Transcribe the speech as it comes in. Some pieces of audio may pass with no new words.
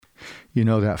You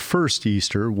know, that first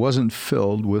Easter wasn't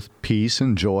filled with peace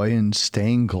and joy and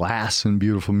stained glass and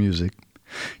beautiful music.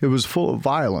 It was full of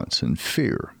violence and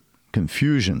fear,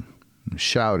 confusion, and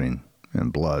shouting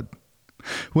and blood.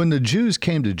 When the Jews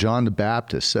came to John the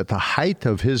Baptist at the height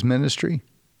of his ministry,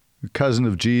 the cousin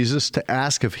of Jesus, to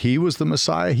ask if he was the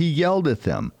Messiah, he yelled at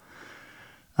them,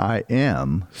 "I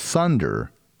am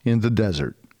thunder in the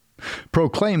desert,"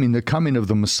 proclaiming the coming of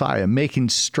the Messiah, making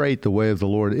straight the way of the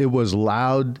Lord. It was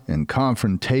loud and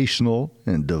confrontational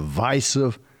and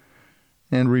divisive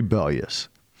and rebellious.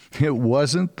 It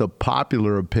wasn't the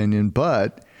popular opinion,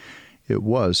 but it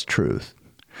was truth.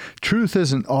 Truth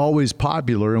isn't always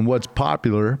popular, and what's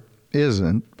popular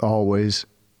isn't always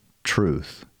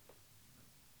truth.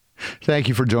 Thank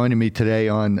you for joining me today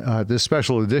on this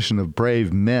special edition of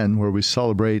Brave Men, where we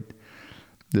celebrate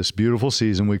this beautiful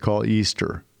season we call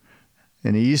Easter.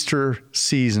 An Easter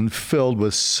season filled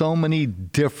with so many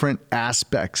different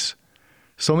aspects,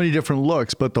 so many different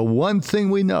looks, but the one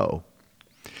thing we know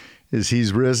is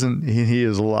he's risen and he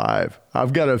is alive.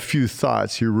 I've got a few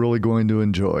thoughts you're really going to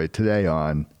enjoy today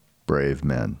on Brave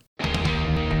Men.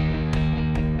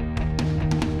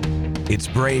 It's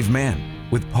Brave Men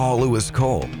with Paul Lewis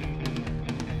Cole.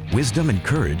 Wisdom and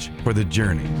courage for the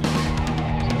journey.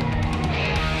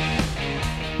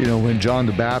 You know, when John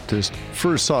the Baptist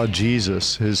first saw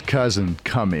Jesus, his cousin,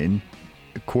 coming,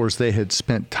 of course, they had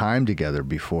spent time together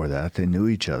before that. They knew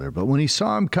each other. But when he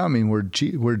saw him coming, where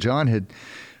John had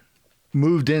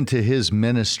moved into his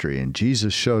ministry and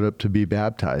Jesus showed up to be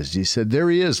baptized, he said, "There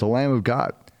he is, the Lamb of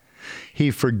God. He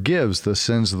forgives the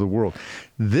sins of the world."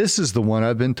 This is the one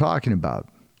I've been talking about.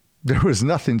 There was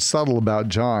nothing subtle about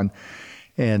John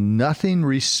and nothing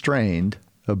restrained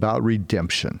about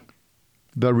redemption.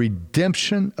 The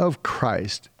redemption of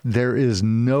Christ, there is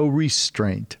no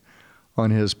restraint on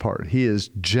his part. He is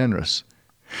generous.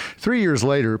 3 years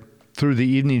later, through the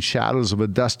evening shadows of a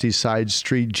dusty side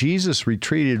street, Jesus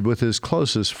retreated with his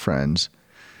closest friends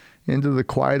into the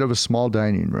quiet of a small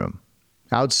dining room.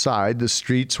 Outside, the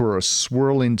streets were a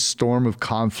swirling storm of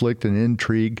conflict and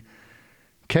intrigue,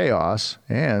 chaos,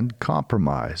 and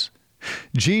compromise.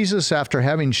 Jesus, after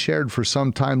having shared for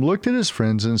some time, looked at his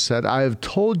friends and said, "I have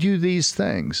told you these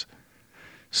things,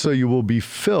 so you will be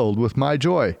filled with my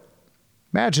joy."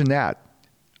 Imagine that.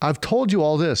 I've told you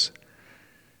all this,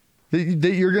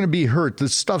 that you're going to be hurt, that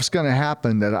stuff's going to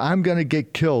happen, that I'm going to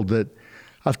get killed, that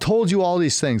I've told you all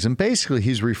these things. And basically,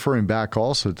 he's referring back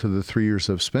also to the 3 years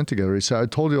they've spent together. He said, "I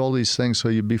told you all these things so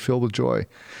you'd be filled with joy.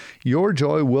 Your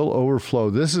joy will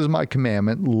overflow. This is my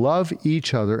commandment. Love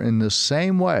each other in the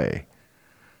same way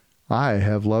I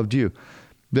have loved you."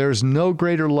 There's no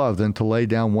greater love than to lay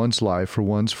down one's life for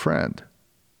one's friend.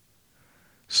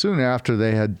 Soon after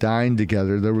they had dined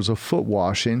together, there was a foot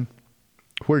washing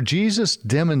where Jesus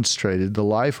demonstrated the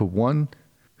life of one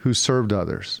who served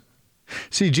others.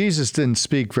 See, Jesus didn't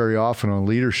speak very often on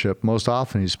leadership. Most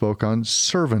often he spoke on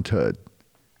servanthood.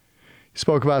 He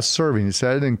spoke about serving. He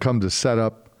said, "I didn't come to set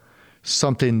up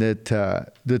something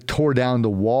that tore down the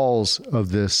walls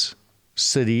of this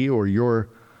city or your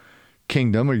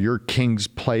kingdom or your king's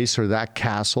place or that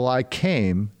castle. I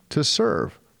came to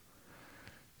serve,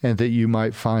 and that you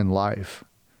might find life."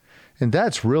 And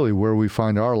that's really where we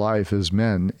find our life as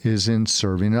men, is in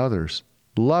serving others,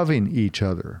 loving each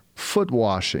other, foot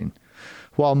washing.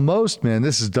 While most men,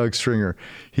 this is Doug Stringer,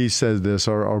 he says this,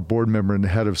 our board member and the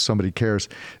head of Somebody Cares.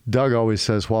 Doug always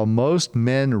says, while most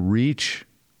men reach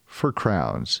for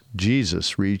crowns,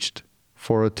 Jesus reached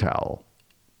for a towel.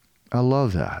 I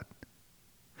love that.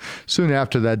 Soon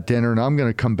after that dinner, and I'm going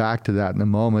to come back to that in a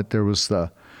moment, there was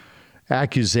the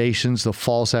accusations, the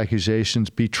false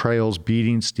accusations, betrayals,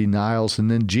 beatings, denials, and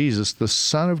then Jesus, the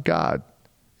Son of God,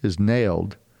 is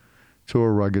nailed to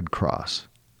a rugged cross.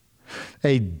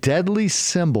 A deadly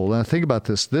symbol. Now think about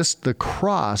this. The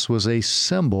cross was a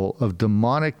symbol of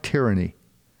demonic tyranny,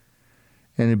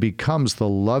 and it becomes the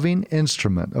loving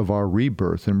instrument of our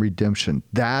rebirth and redemption.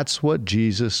 That's what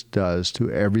Jesus does to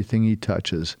everything he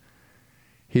touches.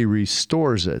 He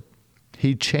restores it.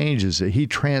 He changes it. He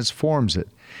transforms it.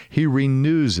 He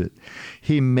renews it.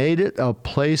 He made it a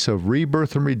place of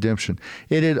rebirth and redemption.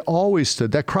 It had always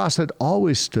stood, that cross had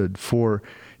always stood for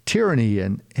tyranny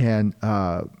and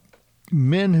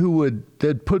men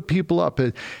they'd put people up.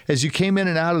 As you came in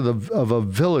and out of a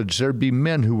village, there'd be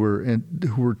men who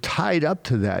were tied up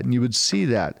to that, and you would see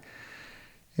that.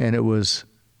 And it was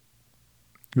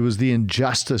the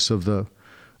injustice of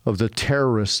the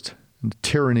terrorist and the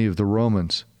tyranny of the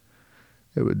Romans.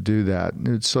 It would do that.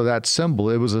 And so that symbol,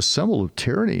 it was a symbol of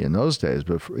tyranny in those days.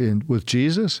 But with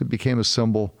Jesus, it became a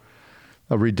symbol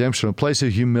of redemption. A place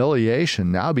of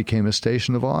humiliation now became a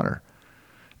station of honor.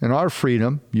 And our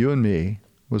freedom, you and me,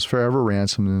 was forever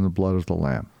ransomed in the blood of the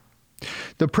Lamb.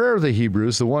 The prayer of the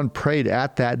Hebrews, the one prayed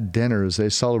at that dinner as they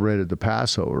celebrated the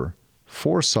Passover,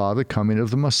 foresaw the coming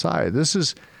of the Messiah. This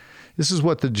is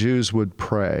what the Jews would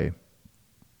pray.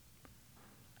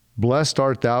 Blessed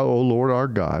art thou, O Lord our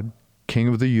God, King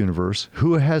of the universe,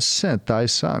 who has sent thy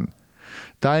Son,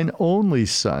 thine only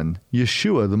Son,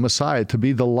 Yeshua the Messiah, to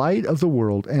be the light of the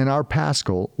world and our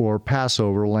Paschal or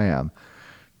Passover lamb,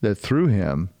 that through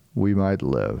him we might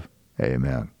live.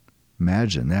 Amen.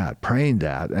 Imagine that, praying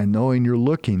that and knowing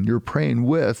you're praying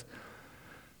with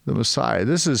the Messiah.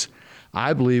 This is,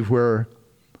 I believe, where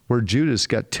Judas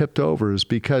got tipped over, is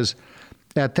because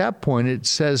at that point it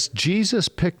says Jesus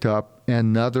picked up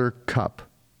another cup.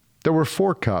 There were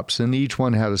 4 cups, and each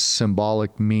one had a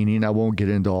symbolic meaning. I won't get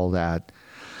into all that.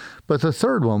 But the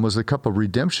third one was the cup of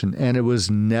redemption, and it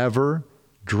was never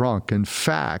drunk. In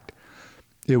fact,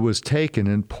 it was taken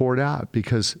and poured out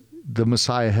because the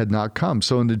Messiah had not come.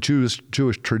 So in the Jewish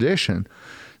tradition,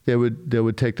 they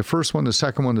would take the first one, the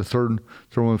second one, the third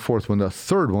one, the fourth one. The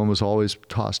third one was always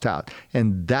tossed out.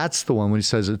 And that's the one, when he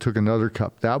says it took another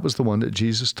cup, that was the one that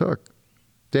Jesus took.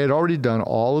 They had already done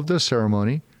all of the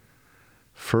ceremony,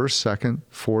 first, second,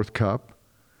 fourth cup.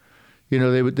 You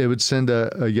know, they would send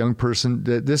a young person.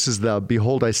 This is the,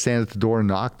 behold, I stand at the door and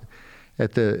knock.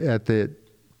 At the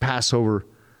Passover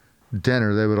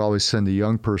dinner, they would always send a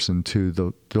young person to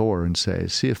the door and say,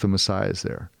 see if the Messiah is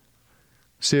there.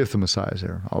 See if the Messiah is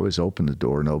there. Always open the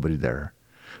door, nobody there.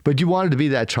 But you wanted to be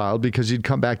that child because you'd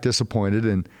come back disappointed,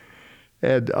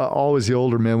 and always the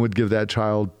older men would give that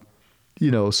child,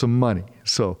 some money.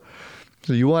 So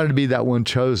you wanted to be that one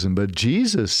chosen. But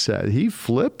Jesus said, he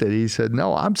flipped it. He said,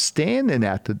 no, I'm standing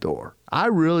at the door. I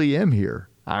really am here.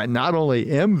 I not only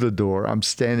am the door, I'm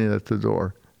standing at the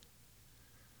door.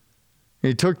 And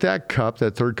he took that cup,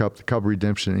 that third cup, the cup of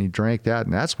redemption, and he drank that,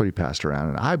 and that's what he passed around.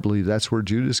 And I believe that's where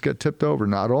Judas got tipped over.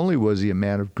 Not only was he a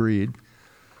man of greed,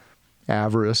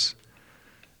 avarice,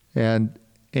 and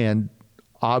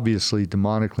obviously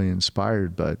demonically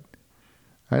inspired, but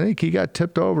I think he got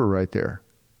tipped over right there.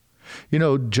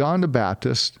 John the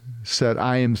Baptist said,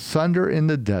 I am thunder in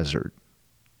the desert.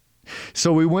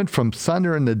 So we went from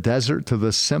thunder in the desert to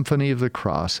the symphony of the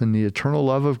cross, and the eternal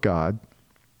love of God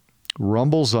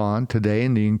rumbles on today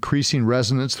in the increasing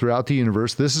resonance throughout the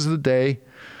universe. This is the day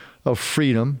of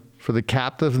freedom for the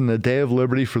captive and the day of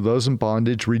liberty for those in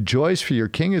bondage. Rejoice, for your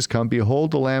King has come.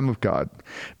 Behold the Lamb of God.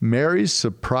 Mary's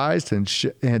surprised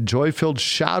and joy-filled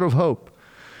shout of hope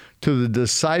to the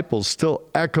disciples still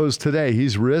echoes today.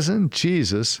 He's risen.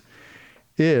 Jesus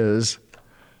is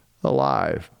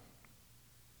alive.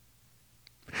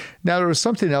 Now, there was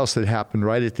something else that happened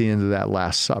right at the end of that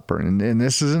Last Supper, and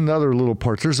this is another little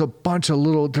part. There's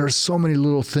so many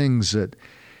little things that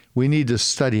we need to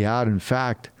study out. In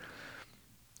fact,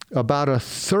 about a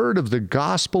third of the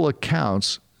gospel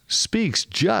accounts speaks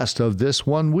just of this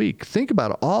one week. Think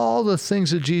about all the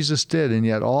things that Jesus did, and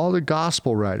yet all the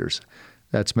gospel writers,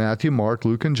 that's Matthew, Mark,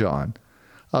 Luke, and John,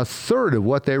 a third of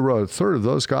what they wrote, a third of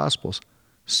those gospels,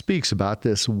 speaks about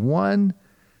this 1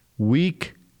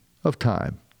 week of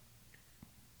time.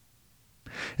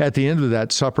 At the end of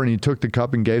that supper, and he took the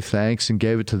cup and gave thanks and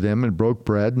gave it to them and broke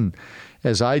bread. And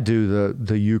as I do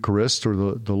the Eucharist or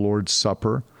the Lord's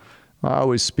Supper, I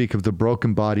always speak of the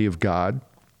broken body of God,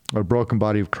 or broken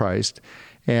body of Christ,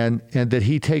 and that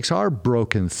he takes our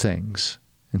broken things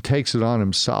and takes it on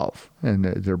himself. And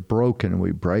they're broken and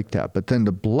we break that. But then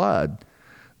the blood,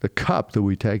 the cup that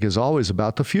we take, is always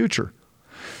about the future.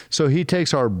 So he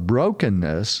takes our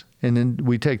brokenness, and then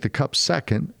we take the cup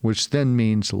second, which then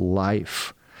means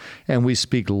life. And we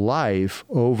speak life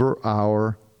over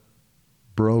our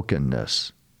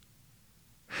brokenness.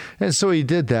 And so he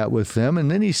did that with them.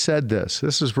 And then he said this.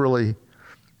 This is really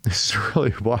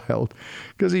wild,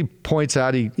 because he points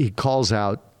out, he calls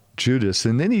out Judas.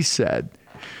 And then he said,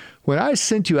 when I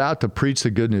sent you out to preach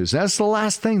the good news, that's the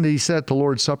last thing that he said at the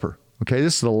Lord's Supper. Okay,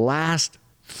 this is the last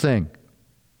thing.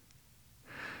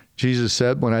 Jesus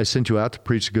said, when I sent you out to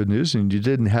preach the good news and you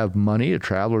didn't have money, a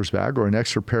traveler's bag, or an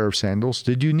extra pair of sandals,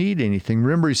 did you need anything?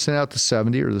 Remember, he sent out the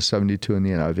 70 or the 72 in the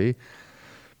NIV,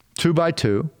 2 by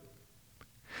 2,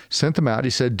 sent them out. He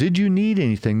said, did you need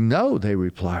anything? No, they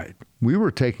replied. We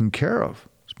were taken care of.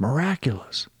 It's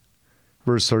miraculous.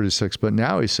 Verse 36, but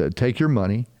now he said, take your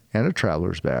money and a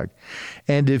traveler's bag,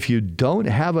 and if you don't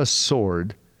have a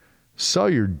sword, sell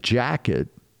your jacket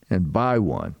and buy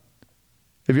one.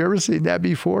 Have you ever seen that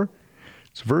before?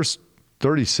 It's verse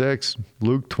 36,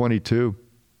 Luke 22.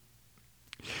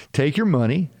 Take your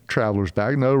money, traveler's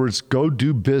bag. In other words, go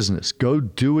do business. Go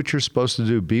do what you're supposed to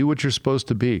do. Be what you're supposed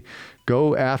to be.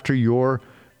 Go after your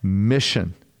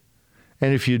mission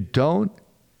And if you don't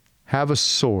have a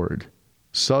sword,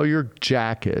 sell your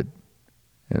jacket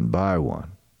and buy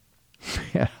one.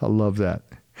 Yeah, I love that.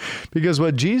 Because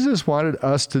what Jesus wanted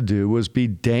us to do was be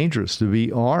dangerous, to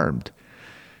be armed.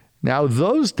 Now,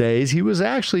 those days, he was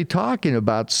actually talking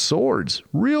about swords,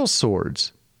 real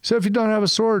swords. So if you don't have a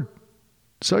sword,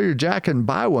 sell your jacket and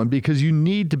buy one, because you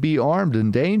need to be armed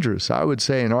and dangerous. I would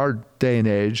say in our day and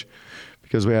age,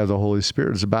 because we have the Holy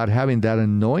Spirit, it's about having that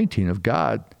anointing of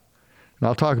God. And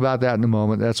I'll talk about that in a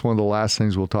moment. That's one of the last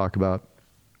things we'll talk about.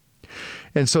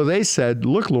 And so they said,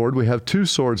 look, Lord, we have 2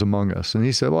 swords among us. And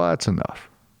he said, well, that's enough.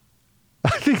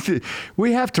 I think that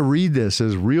we have to read this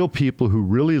as real people who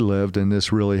really lived and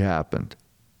this really happened.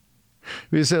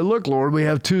 We said, look, Lord, we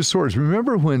have 2 swords.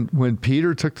 Remember when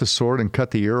Peter took the sword and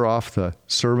cut the ear off the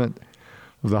servant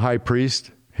of the high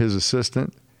priest, his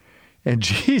assistant? And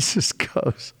Jesus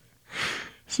goes,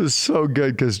 this is so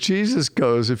good, because Jesus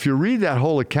goes, if you read that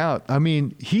whole account, I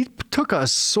mean, he took a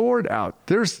sword out.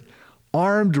 There's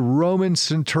armed Roman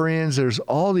centurions. There's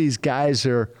all these guys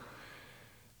there.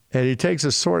 And he takes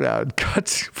a sword out and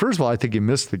cuts. First of all, I think he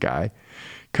missed the guy.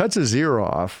 Cuts his ear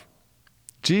off.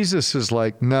 Jesus is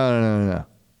like, no.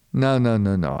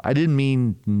 I didn't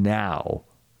mean now.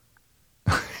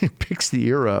 He picks the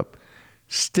ear up,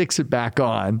 sticks it back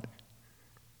on.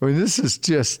 I mean, this is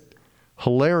just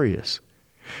hilarious.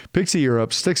 Picks the ear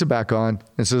up, sticks it back on,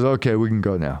 and says, okay, we can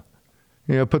go now.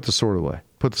 Put the sword away.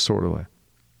 Put the sword away.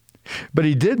 But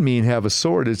he did mean have a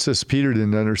sword. It's just Peter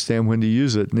didn't understand when to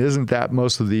use it. And isn't that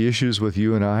most of the issues with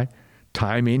you and I?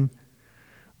 Timing.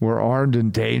 We're armed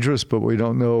and dangerous, but we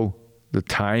don't know the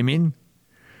timing.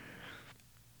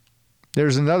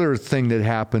 There's another thing that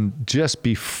happened just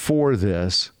before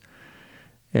this,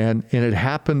 and it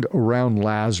happened around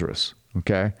Lazarus.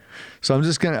 Okay? So I'm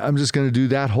just gonna do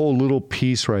that whole little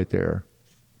piece right there.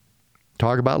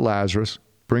 Talk about Lazarus,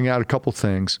 bring out a couple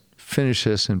things, finish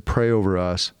this, and pray over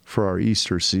us for our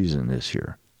Easter season this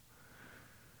year.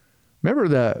 Remember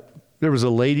that there was a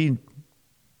lady,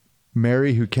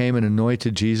 Mary, who came and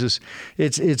anointed Jesus?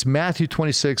 It's Matthew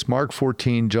 26, Mark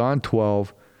 14, John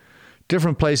 12.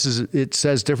 Different places it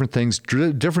says different things.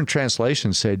 Different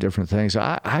translations say different things.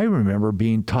 I remember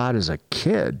being taught as a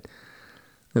kid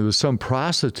there was some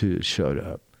prostitute that showed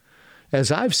up.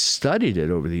 As I've studied it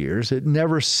over the years, it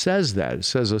never says that. It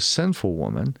says a sinful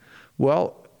woman.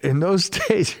 Well, in those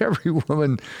days, every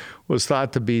woman was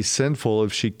thought to be sinful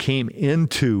if she came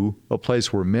into a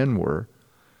place where men were.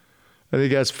 I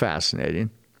think that's fascinating.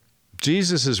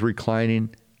 Jesus is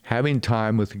reclining, having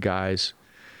time with the guys.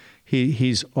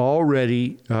 He's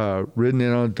already ridden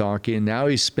in on a donkey, and now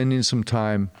he's spending some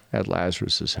time at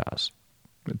Lazarus' house.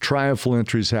 Triumphal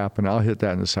entries happen. I'll hit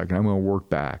that in a second. I'm going to work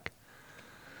back.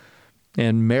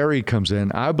 And Mary comes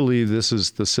in. I believe this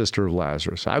is the sister of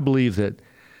Lazarus. I believe that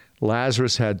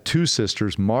Lazarus had 2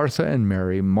 sisters, Martha and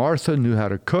Mary. Martha knew how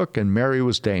to cook, and Mary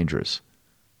was dangerous.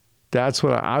 That's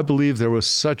what I believe. There was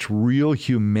such real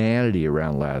humanity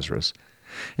around Lazarus.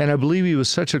 And I believe he was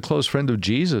such a close friend of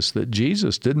Jesus that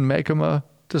Jesus didn't make him a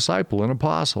disciple, an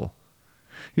apostle.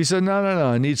 He said, no,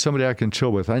 I need somebody I can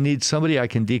chill with. I need somebody I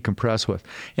can decompress with.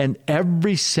 And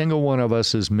every single one of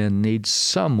us as men needs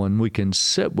someone we can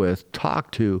sit with,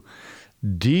 talk to,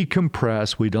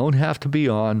 decompress. We don't have to be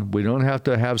on. We don't have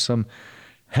to have some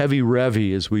heavy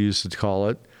revy, as we used to call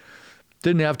it.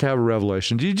 Didn't have to have a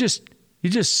revelation. You just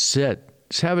sit.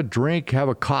 Just have a drink, have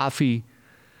a coffee,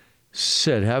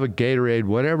 sit, have a Gatorade,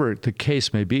 whatever the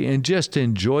case may be, and just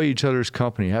enjoy each other's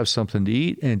company. Have something to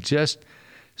eat and just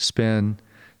spend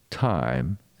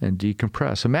time and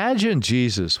decompress. Imagine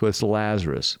Jesus with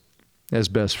Lazarus as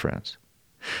best friends.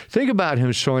 Think about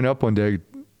him showing up one day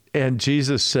and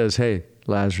Jesus says, hey,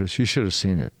 Lazarus, you should have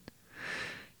seen it.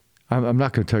 I'm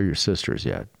not going to tell your sisters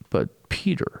yet, but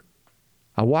Peter,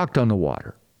 I walked on the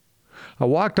water. I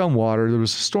walked on water. There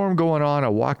was a storm going on. I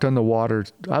walked on the water.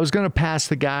 I was going to pass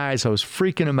the guys. I was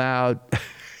freaking them out.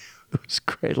 It was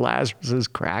great. Lazarus is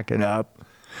cracking up.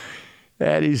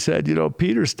 And he said,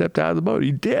 Peter stepped out of the boat.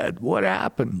 He did. What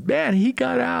happened? Man, he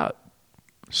got out.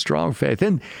 Strong faith.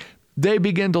 And they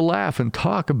began to laugh and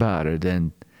talk about it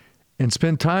and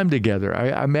spend time together.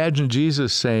 I imagine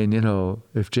Jesus saying,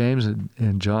 if James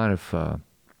and John, if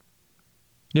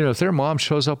their mom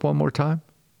shows up one more time,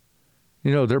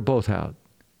 they're both out.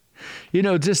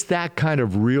 Just that kind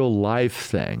of real life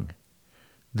thing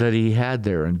that he had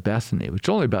there in Bethany, which is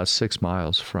only about 6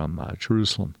 miles from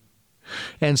Jerusalem.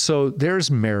 And so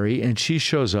there's Mary, and she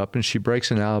shows up, and she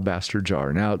breaks an alabaster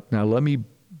jar. Now let me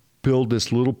build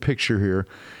this little picture here,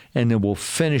 and then we'll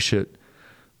finish it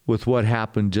with what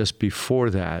happened just before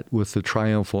that with the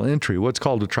triumphal entry. What's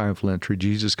called the triumphal entry?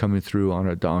 Jesus coming through on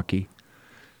a donkey.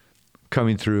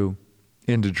 coming through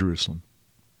into Jerusalem.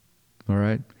 All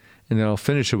right? And then I'll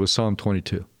finish it with Psalm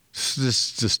 22. This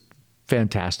is just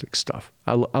fantastic stuff.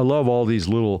 I love all these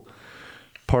little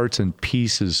parts and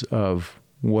pieces of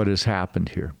what has happened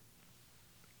here.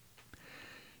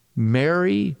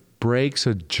 Mary breaks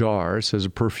a jar, it says a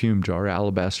perfume jar,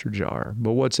 alabaster jar,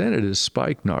 but what's in it is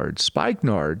spikenard.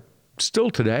 Spikenard, still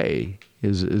today,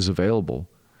 is available.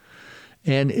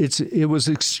 And it was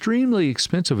extremely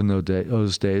expensive in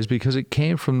those days because it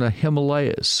came from the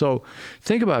Himalayas. So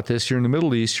think about this. You're in the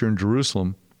Middle East, you're in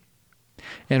Jerusalem,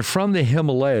 and from the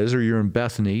Himalayas, or you're in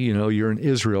Bethany, you're in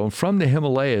Israel, and from the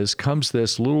Himalayas comes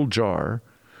this little jar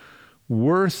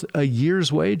worth a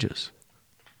year's wages.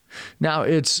 Now,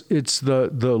 it's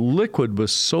the liquid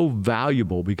was so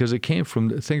valuable because it came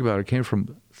from, think about it, came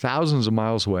from thousands of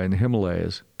miles away in the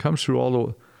Himalayas, comes through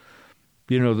all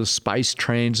the spice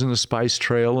trains and the spice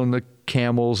trail and the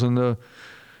camels and the,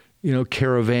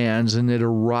 caravans, and it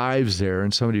arrives there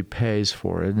and somebody pays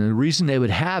for it. And the reason they would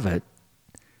have it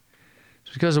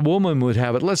is because a woman would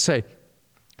have it. Let's say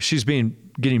she's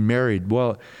getting married.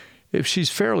 Well, if she's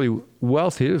fairly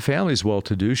wealthy, the family's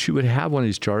well-to-do, she would have one of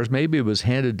these jars. Maybe it was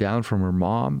handed down from her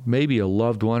mom, maybe a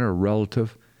loved one or a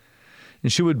relative.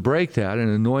 And she would break that and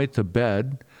anoint the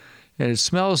bed. And it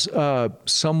smells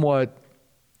somewhat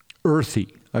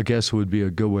earthy, I guess would be a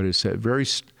good way to say it. Very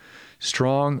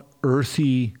strong,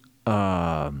 earthy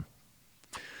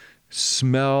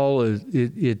smell.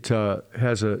 It's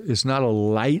not a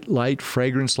light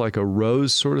fragrance like a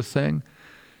rose sort of thing.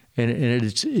 And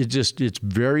it's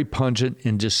very pungent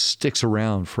and just sticks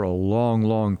around for a long,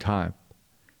 long time.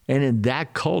 And in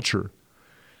that culture,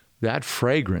 that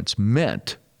fragrance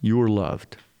meant you were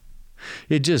loved.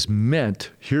 It just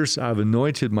meant, I've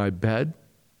anointed my bed.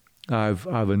 I've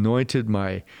anointed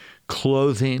my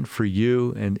clothing for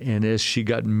you. And as she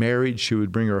got married, she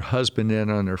would bring her husband in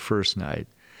on their first night.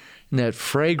 And that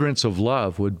fragrance of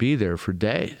love would be there for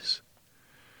days.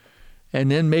 And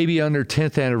then maybe on their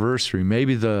 10th anniversary,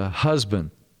 maybe the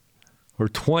husband, or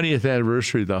 20th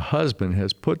anniversary, the husband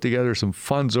has put together some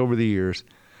funds over the years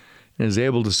and is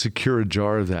able to secure a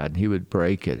jar of that. And he would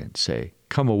break it and say,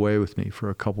 come away with me for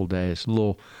a couple days, a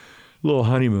little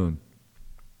honeymoon.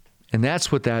 And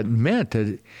that's what that meant.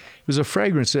 It was a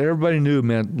fragrance that everybody knew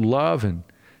meant love and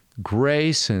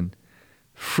grace and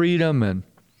freedom and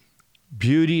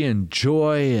beauty and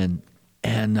joy and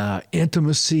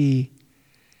intimacy,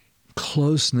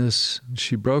 closeness.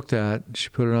 She broke that. She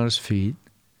put it on his feet,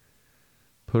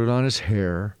 put it on his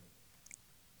hair,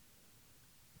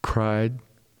 cried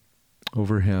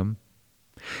over him.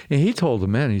 And he told the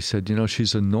men, he said,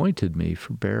 she's anointed me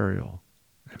for burial.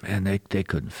 Man, they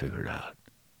couldn't figure it out.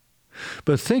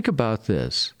 But think about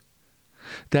this.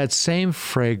 That same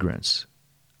fragrance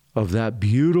of that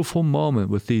beautiful moment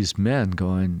with these men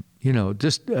going,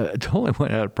 the only one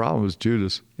that had a problem was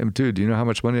Judas. And dude, do you know how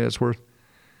much money that's worth?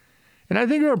 And I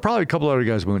think there were probably a couple other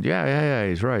guys who went, yeah,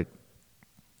 he's right.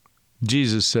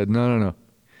 Jesus said, no.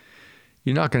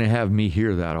 You're not going to have me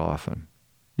here that often.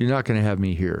 You're not going to have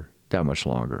me here that much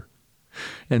longer.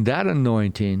 And that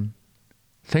anointing,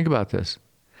 think about this.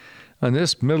 On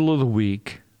this middle of the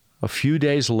week, a few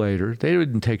days later, they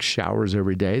didn't take showers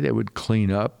every day. They would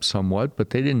clean up somewhat, but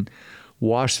they didn't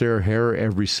wash their hair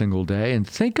every single day. And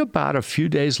think about a few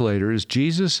days later as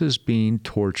Jesus is being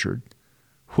tortured,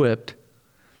 whipped,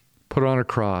 put on a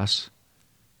cross,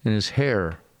 and his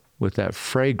hair with that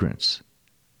fragrance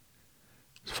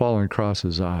is falling across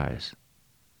his eyes.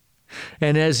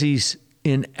 And as he's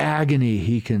in agony,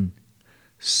 he can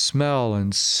smell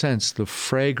and sense the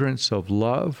fragrance of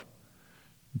love,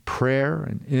 prayer,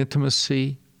 and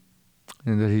intimacy,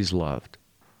 and that he's loved.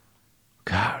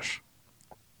 Gosh.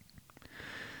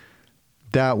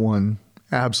 That one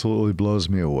absolutely blows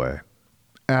me away.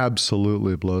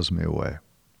 Absolutely blows me away.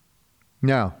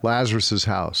 Now, Lazarus'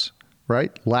 house,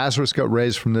 right? Lazarus got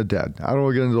raised from the dead. I don't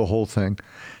want to get into the whole thing.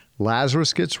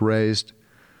 Lazarus gets raised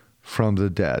from the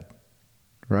dead,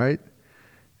 right?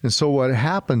 And so what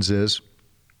happens is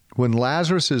when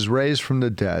Lazarus is raised from the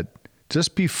dead,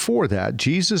 just before that,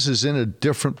 Jesus is in a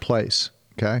different place,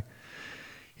 okay?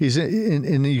 He's in,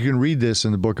 and you can read this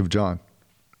in the book of John.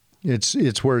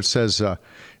 It's where it says,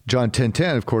 John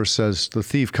 10:10, of course, says, the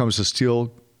thief comes to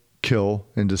steal, kill,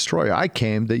 and destroy. I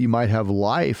came that you might have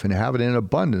life and have it in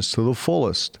abundance to the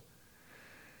fullest.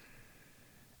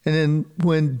 And then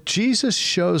when Jesus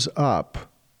shows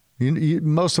up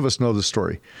Most of us know the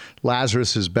story.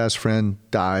 Lazarus, his best friend,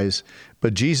 dies,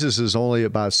 but Jesus is only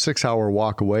about a 6-hour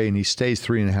walk away, and he stays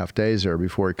 3.5 days there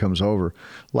before he comes over.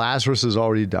 Lazarus has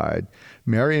already died.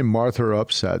 Mary and Martha are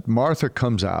upset. Martha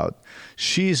comes out.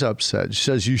 She's upset. She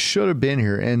says, "You should have been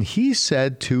here." And he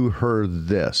said to her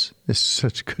this. It's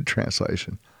such a good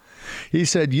translation. He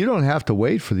said, "You don't have to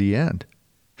wait for the end."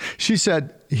 She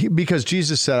said, because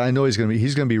Jesus said, "I know he's going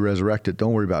to be resurrected.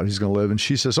 Don't worry about it. He's going to live." And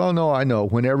she says, "Oh, no, I know.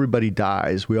 When everybody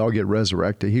dies, we all get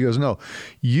resurrected." He goes, "No,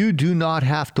 you do not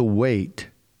have to wait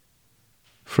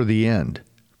for the end."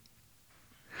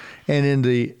 And in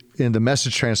the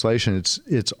Message translation,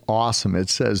 it's awesome. It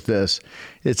says this.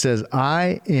 It says,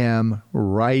 "I am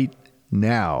right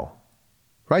now."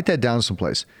 Write that down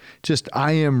someplace. Just,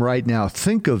 I am right now.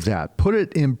 Think of that. Put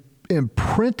it in,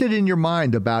 imprint it in your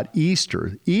mind about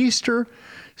Easter. Easter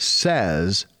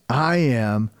says, "I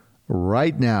am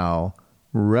right now,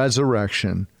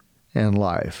 resurrection and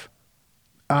life."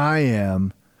 I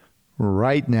am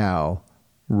right now,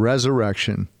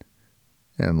 resurrection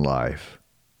and life.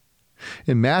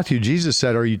 In Matthew, Jesus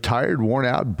said, "Are you tired, worn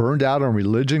out, burned out on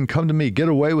religion? Come to me, get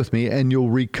away with me, and you'll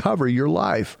recover your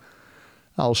life.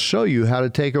 I'll show you how to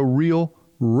take a real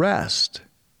rest."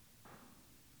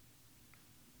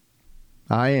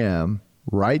 I am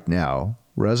right now,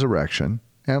 resurrection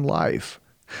and life.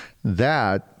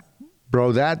 That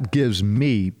gives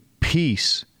me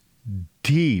peace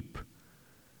deep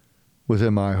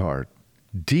within my heart,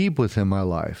 deep within my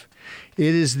life.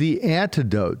 It is the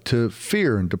antidote to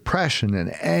fear and depression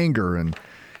and anger and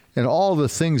all the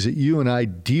things that you and I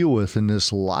deal with in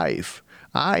this life.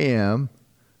 I am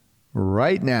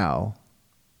right now,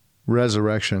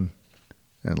 resurrection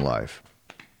and life.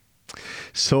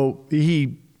 So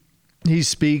he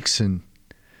speaks, and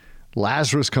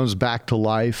Lazarus comes back to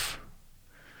life.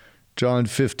 John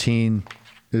 15,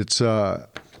 it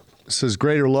says,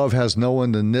 "Greater love has no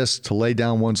one than this, to lay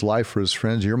down one's life for his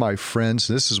friends." You're my friends.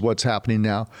 This is what's happening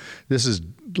now. This is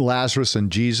Lazarus and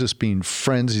Jesus being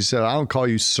friends. He said, "I don't call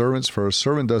you servants, for a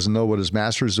servant doesn't know what his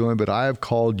master is doing, but I have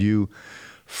called you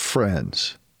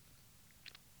friends."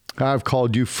 I've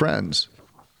called you friends.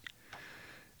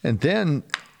 And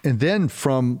then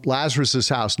from Lazarus'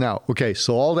 house. Now, okay,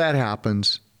 so all that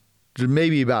happens. There's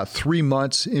maybe about 3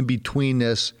 months in between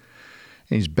this.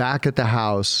 And he's back at the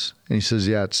house, and he says,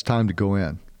 "Yeah, it's time to go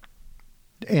in."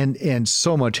 And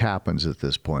so much happens at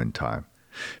this point in time.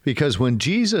 Because when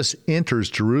Jesus enters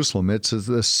Jerusalem, it's at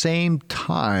the same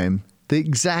time, the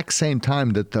exact same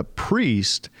time that the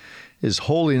priest is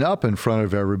holding up in front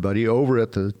of everybody over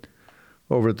at the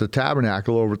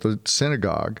tabernacle, over at the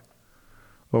synagogue,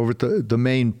 over at the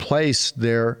main place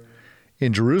there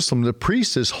in Jerusalem. The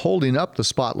priest is holding up the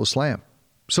spotless lamb.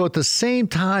 So at the same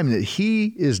time that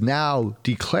he is now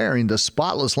declaring the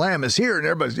spotless lamb is here, and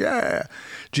everybody's, yeah,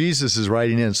 Jesus is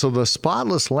riding in. So the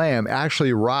spotless lamb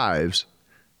actually arrives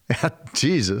at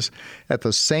Jesus at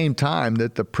the same time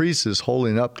that the priest is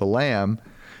holding up the lamb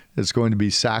that's going to be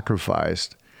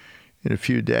sacrificed in a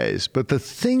few days. But the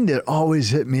thing that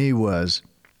always hit me was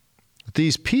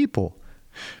these people,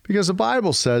 because the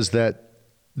Bible says that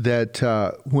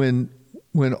when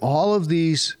all of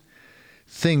these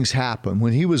things happen,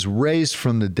 when he was raised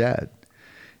from the dead,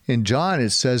 in John it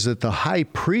says that the high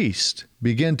priest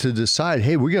began to decide,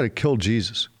 hey, we got to kill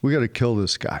Jesus. We got to kill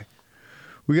this guy.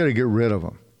 We got to get rid of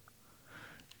him.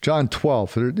 John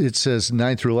 12, it says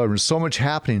 9 through 11, so much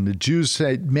happening. The Jews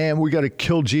say, man, we got to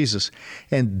kill Jesus.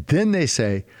 And then they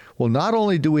say, well, not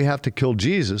only do we have to kill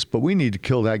Jesus, but we need to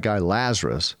kill that guy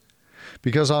Lazarus,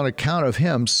 because on account of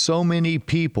him, so many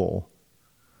people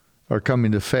are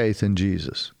coming to faith in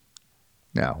Jesus.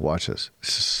 Now, watch this.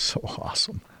 This is so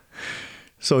awesome.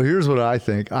 So here's what I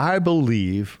think. I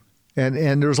believe, and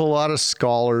there's a lot of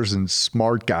scholars and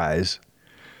smart guys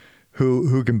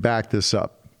who can back this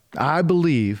up. I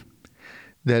believe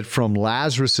that from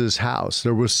Lazarus' house,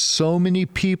 there were so many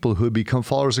people who had become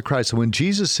followers of Christ. So when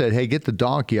Jesus said, hey, get the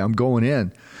donkey, I'm going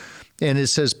in. And it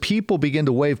says people begin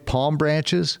to wave palm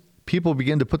branches. People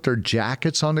begin to put their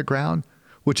jackets on the ground,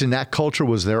 which in that culture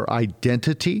was their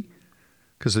identity.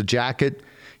 Because the jacket,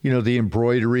 the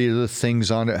embroidery of the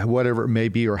things on it, whatever it may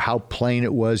be, or how plain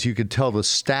it was, you could tell the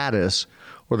status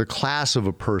or the class of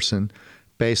a person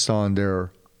based on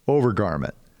their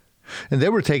overgarment. And they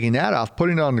were taking that off,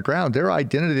 putting it on the ground. Their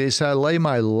identity, they said, I lay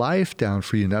my life down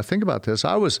for you. Now think about this.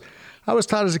 I was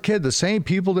taught as a kid, the same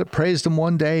people that praised him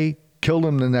one day killed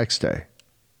him the next day.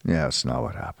 Yeah, that's not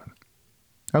what happened.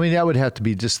 I mean, that would have to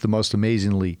be just the most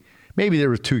amazingly, maybe there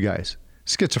were two guys,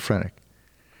 schizophrenic.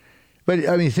 But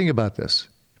I mean, think about this.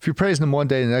 If you're praising him one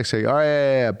day and the next day, oh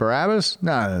yeah, Barabbas?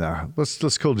 No.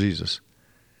 Let's kill Jesus.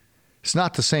 It's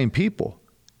not the same people.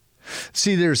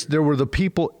 See, there were the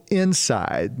people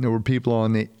inside, and there were people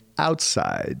on the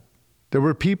outside. There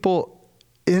were people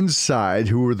inside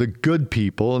who were the good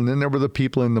people, and then there were the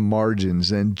people in the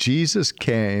margins. And Jesus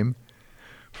came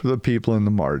for the people in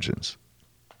the margins.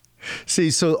 See,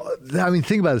 so, I mean,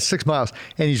 think about it, 6 miles,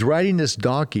 and he's riding this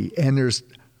donkey, and there's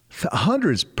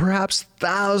hundreds, perhaps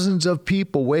thousands of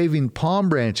people waving palm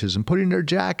branches and putting their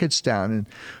jackets down and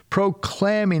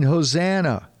proclaiming,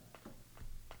 Hosanna.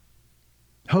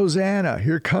 Hosanna,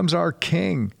 here comes our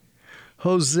King.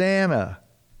 Hosanna.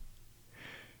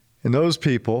 And those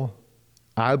people,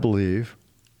 I believe,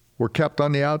 were kept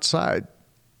on the outside.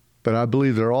 But I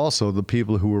believe they're also the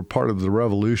people who were part of the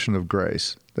revolution of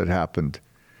grace that happened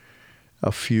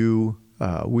a few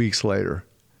weeks later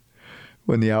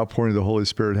when the outpouring of the Holy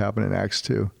Spirit happened in Acts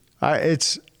 2.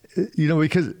 Because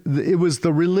it was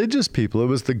the religious people, it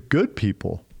was the good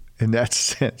people in that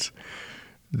sense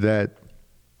that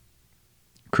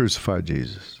crucified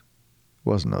Jesus. It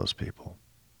wasn't those people.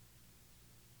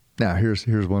 Now, here's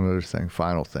one other thing,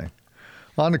 final thing.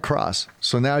 On the cross.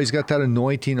 So now he's got that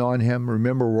anointing on him.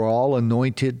 Remember, we're all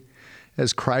anointed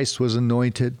as Christ was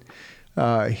anointed.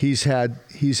 He's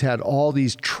had all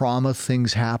these trauma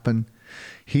things happen.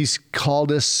 He's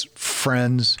called us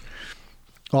friends.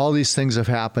 All these things have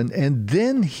happened. And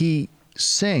then he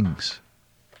sings.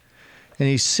 And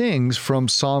he sings from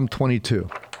Psalm 22. I'm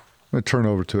going to turn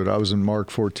over to it. I was in Mark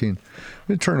 14. I'm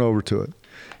going to turn over to it.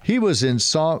 He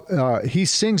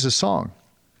sings a song.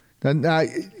 Now,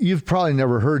 you've probably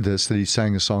never heard this, that he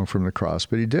sang a song from the cross,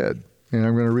 but he did. And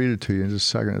I'm going to read it to you in just a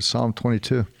second. It's Psalm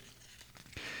 22.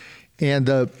 And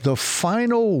the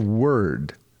final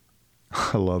word,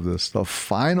 I love this, the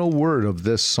final word of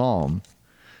this psalm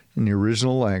in the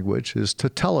original language is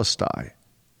tetelestai.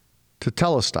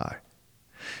 Tetelestai.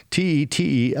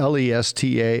 Tetelestai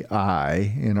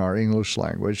in our English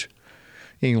language,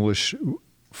 English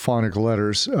phonic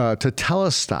letters,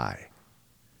 tetelestai.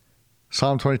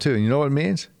 Psalm 22. And you know what it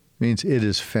means? It means it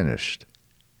is finished.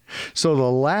 So the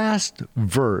last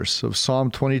verse of Psalm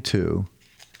 22,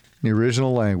 in the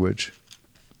original language,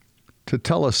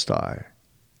 tetelestai,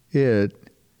 it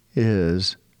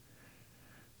is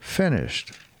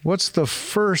finished. What's the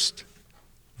first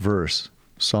verse,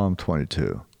 Psalm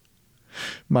 22?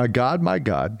 My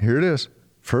God, here it is,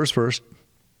 first verse,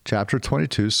 chapter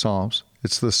 22, Psalms.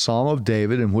 It's the Psalm of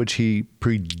David in which he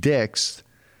predicts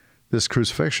this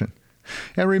crucifixion.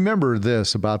 And remember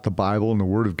this about the Bible and the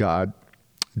Word of God.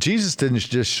 Jesus didn't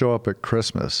just show up at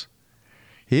Christmas.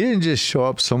 He didn't just show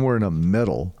up somewhere in the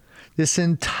middle. This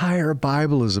entire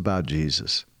Bible is about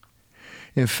Jesus.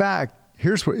 In fact,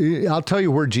 I'll tell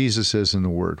you where Jesus is in the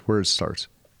Word, where it starts.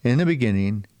 In the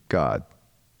beginning, God.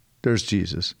 There's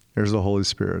Jesus. There's the Holy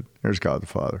Spirit. There's God the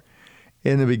Father.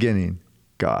 In the beginning,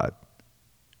 God.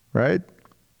 Right?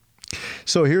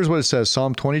 So here's what it says,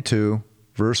 Psalm 22,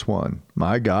 verse 1.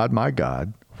 My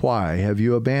God, why have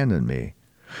you abandoned me?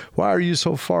 Why are you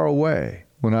so far away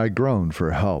when I groan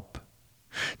for help?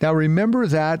 Now remember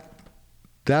that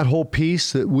whole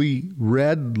piece that we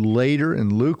read later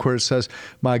in Luke where it says,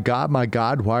 my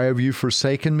God, why have you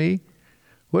forsaken me?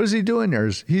 What is he doing there?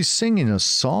 He's singing a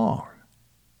song.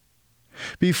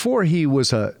 Before he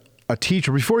was a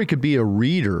teacher, before he could be a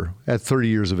reader at 30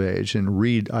 years of age and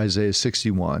read Isaiah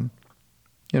 61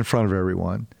 in front of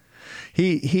everyone,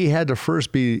 he had to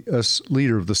first be a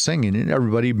leader of the singing, and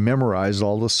everybody memorized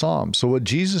all the Psalms. So what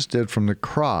Jesus did from the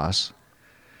cross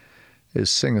is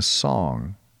sing a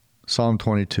song, Psalm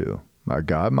 22. My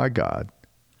God,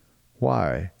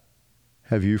 why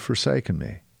have you forsaken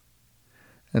me?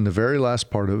 And the very last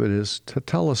part of it is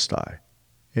tetelestai.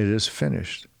 It is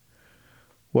finished.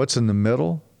 What's in the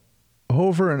middle?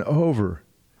 Over and over,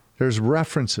 there's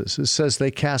references. It says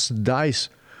they cast dice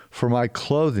for my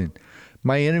clothing.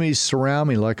 My enemies surround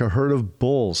me like a herd of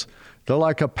bulls. They're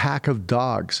like a pack of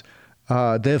dogs.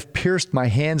 They've pierced my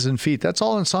hands and feet. That's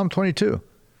all in Psalm 22.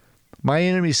 My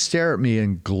enemies stare at me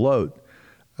and gloat.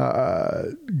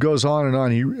 Goes on and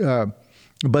on.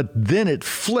 But then it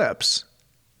flips.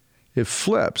 It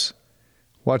flips.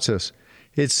 Watch this.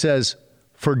 It says,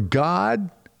 for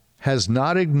God has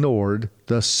not ignored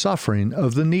the suffering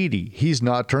of the needy. He's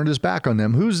not turned his back on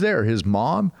them. Who's there? His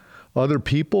mom? Other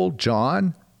people?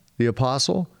 John, the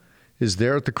apostle, is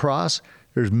there at the cross.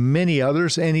 There's many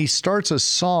others. And he starts a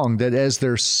song that as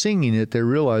they're singing it, they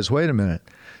realize, wait a minute,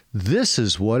 this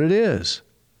is what it is.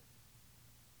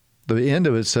 The end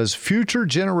of it says, future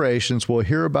generations will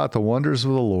hear about the wonders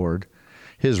of the Lord.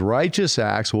 His righteous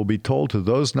acts will be told to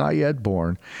those not yet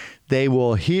born. They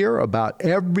will hear about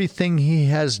everything he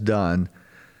has done.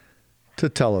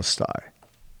 Tetelestai.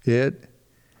 It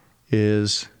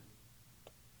is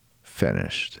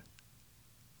finished.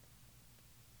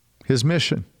 His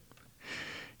mission.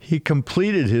 He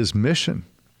completed his mission.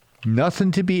 Nothing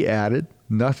to be added,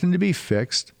 nothing to be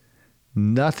fixed,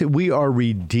 nothing. We are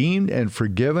redeemed and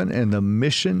forgiven, and the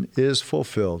mission is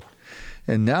fulfilled.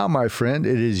 And now, my friend,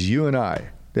 it is you and I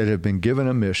that have been given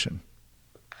a mission.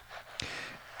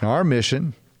 And our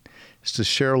mission is to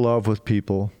share love with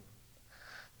people,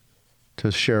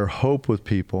 to share hope with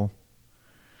people,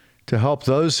 to help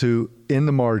those who in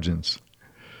the margins,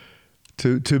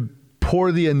 to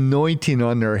pour the anointing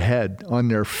on their head, on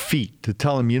their feet, to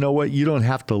tell them, you know what, you don't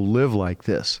have to live like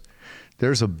this.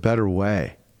 There's a better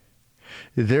way.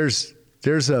 There's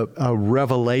a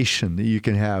revelation that you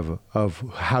can have of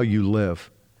how you live,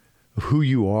 of who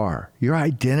you are, your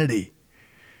identity.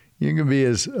 You can be,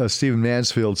 as Stephen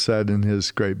Mansfield said in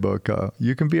his great book,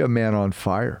 you can be a man on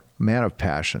fire, a man of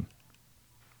passion.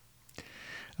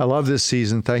 I love this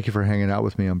season. Thank you for hanging out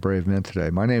with me on Brave Men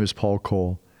today. My name is Paul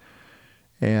Cole,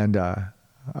 and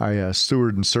I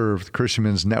steward and serve the Christian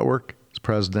Men's Network as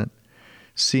president,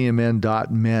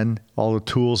 cmn.men, all the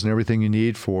tools and everything you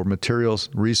need for materials,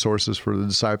 resources for the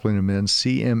discipling of men,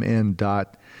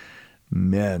 cmn.men.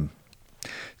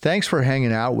 Thanks for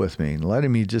hanging out with me and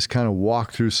letting me just kind of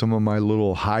walk through some of my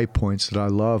little high points that I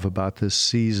love about this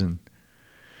season.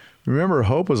 Remember,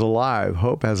 hope is alive.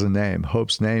 Hope has a name.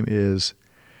 Hope's name is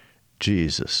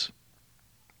Jesus.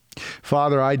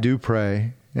 Father, I do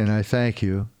pray, and I thank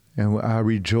you, and I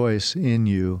rejoice in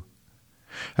you.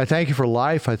 I thank you for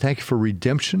life. I thank you for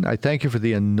redemption. I thank you for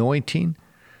the anointing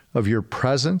of your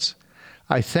presence.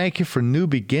 I thank you for new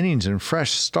beginnings and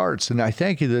fresh starts, and I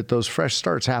thank you that those fresh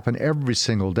starts happen every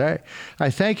single day. I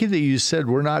thank you that you said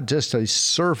we're not just a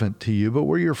servant to you, but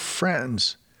we're your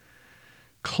friends,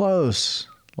 close,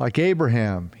 like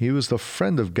Abraham. He was the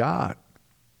friend of God.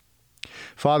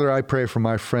 Father, I pray for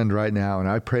my friend right now, and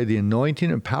I pray the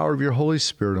anointing and power of your Holy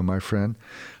Spirit on my friend.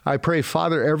 I pray,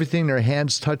 Father, everything their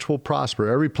hands touch will prosper.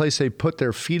 Every place they put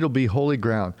their feet will be holy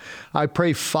ground. I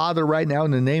pray, Father, right now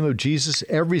in the name of Jesus,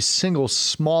 every single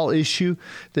small issue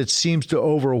that seems to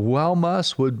overwhelm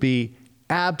us would be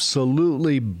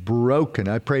absolutely broken.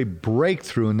 I pray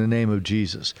breakthrough in the name of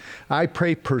Jesus. I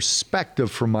pray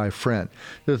perspective for my friend,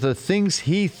 that the things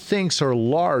he thinks are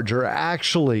large are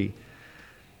actually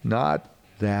not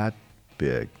that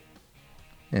big,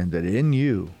 and that in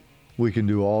you we can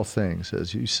do all things,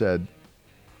 as you said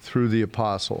through the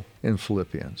apostle in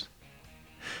Philippians.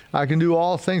 I can do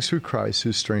all things through Christ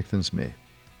who strengthens me.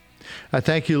 I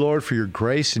thank you, Lord, for your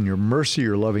grace and your mercy,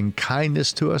 your loving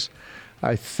kindness to us.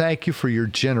 I thank you for your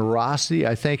generosity.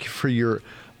 I thank you for your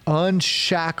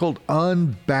unshackled,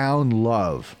 unbound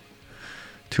love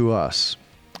to us.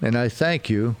 And I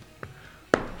thank you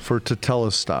for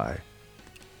Tetelestai.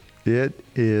 It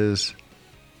is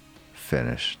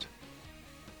finished.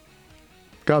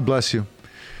 God bless you.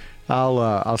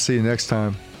 I'll see you next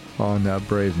time on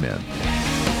Brave Men.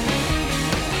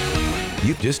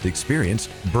 You've just experienced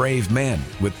Brave Men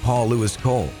with Paul Lewis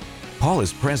Cole. Paul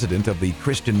is president of the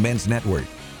Christian Men's Network.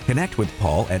 Connect with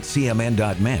Paul at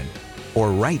cmn.men or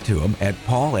write to him at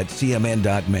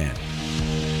paul@cmn.men.